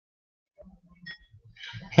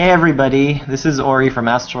Hey everybody, this is Ori from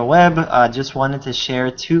Astral Web. Just wanted to share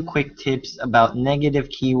two quick tips about negative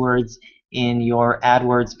keywords in your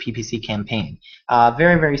AdWords PPC campaign.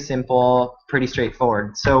 Very simple, pretty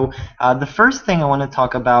straightforward. So the first thing I want to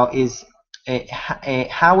talk about is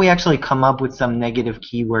how we actually come up with some negative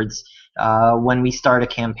keywords when we start a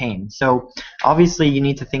campaign. So obviously you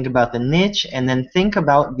need to think about the niche and then think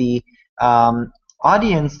about the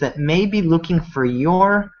audience that may be looking for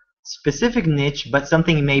your specific niche, but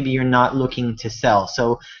something maybe you're not looking to sell.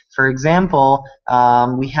 So for example,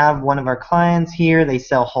 we have one of our clients here. They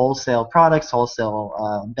sell wholesale products,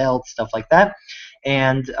 wholesale belts, stuff like that.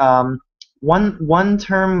 And one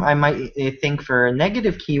term I might think for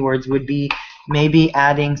negative keywords would be maybe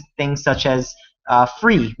adding things such as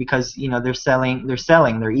free, because they're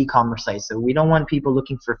selling their e-commerce site. So we don't want people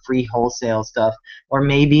looking for free wholesale stuff, or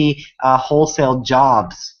maybe wholesale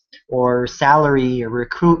jobs, or salary, or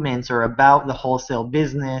recruitment, or about the wholesale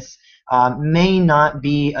business may not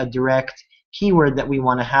be a direct keyword that we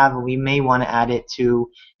want to have, and we may want to add it to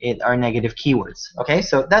our negative keywords. Okay,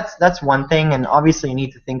 so that's one thing, and obviously you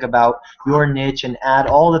need to think about your niche and add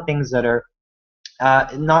all the things that are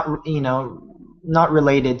not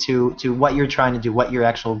related to what you're trying to do, what your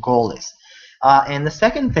actual goal is. And the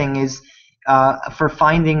second thing is, for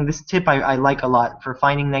finding, this tip I like a lot for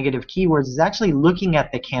finding negative keywords, is actually looking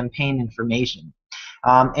at the campaign information.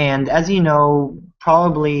 And as you know,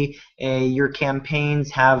 probably your campaigns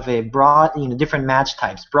have a broad, different match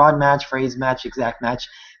types: broad match, phrase match, exact match.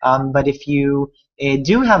 But if you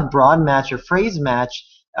do have broad match or phrase match,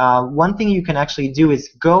 one thing you can actually do is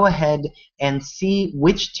go ahead and see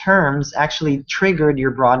which terms actually triggered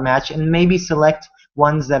your broad match, and maybe select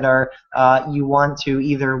ones that are you want to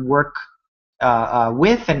either work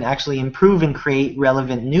with and actually improve and create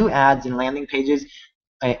relevant new ads and landing pages,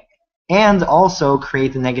 and also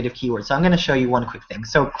create the negative keywords. So I'm going to show you one quick thing.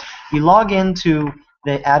 So you log into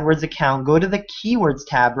the AdWords account, go to the Keywords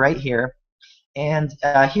tab right here, and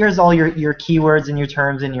here's all your keywords and your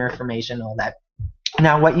terms and your information, all that.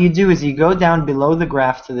 Now what you do is you go down below the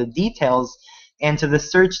graph to the details and to the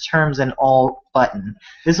search terms and all button.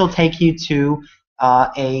 This will take you to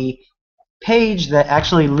a page that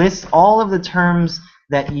actually lists all of the terms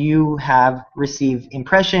that you have received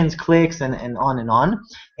impressions, clicks, and on and on.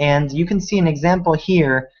 And you can see an example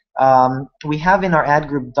here. We have in our ad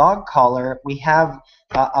group dog collar, we have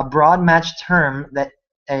a broad match term that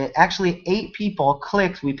actually 8 people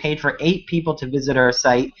clicked. We paid for 8 people to visit our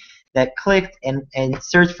site that clicked and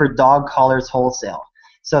searched for dog collars wholesale.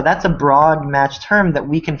 So that's a broad match term that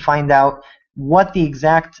we can find out what the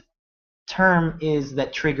exact term is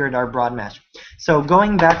that triggered our broad match. So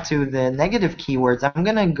going back to the negative keywords, I'm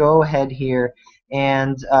going to go ahead here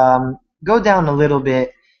and go down a little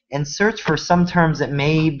bit and search for some terms that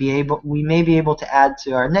we may be able to add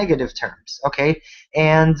to our negative terms. Okay,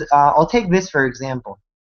 and I'll take this for example.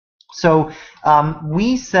 So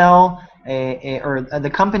we sell or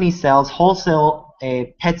the company sells wholesale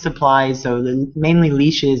pet supplies, so mainly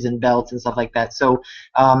leashes and belts and stuff like that. So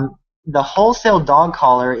the wholesale dog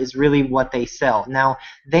collar is really what they sell. Now,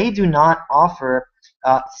 they do not offer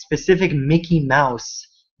specific Mickey Mouse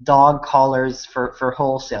dog collars for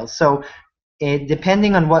wholesale. So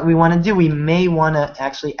depending on what we want to do, we may want to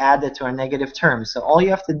actually add that to our negative terms. So all you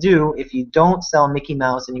have to do, if you don't sell Mickey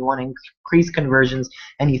Mouse and you want to increase conversions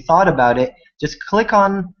and you thought about it, just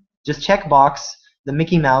check box the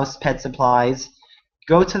Mickey Mouse pet supplies,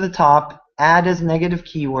 go to the top, add as negative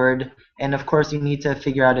keyword, and of course you need to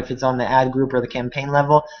figure out if it's on the ad group or the campaign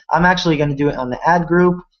level. I'm actually going to do it on the ad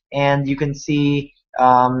group, and you can see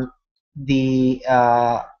the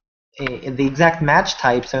exact match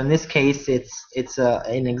type. So in this case it's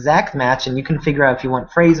an exact match, and you can figure out if you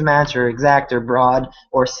want phrase match or exact or broad,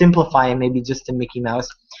 or simplify it maybe just to Mickey Mouse.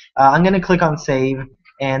 I'm going to click on save,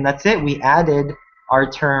 and that's it. We added our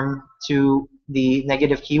term to the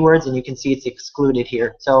negative keywords, and you can see it's excluded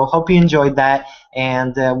here. So hope you enjoyed that,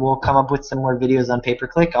 and we'll come up with some more videos on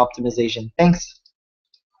pay-per-click optimization. Thanks.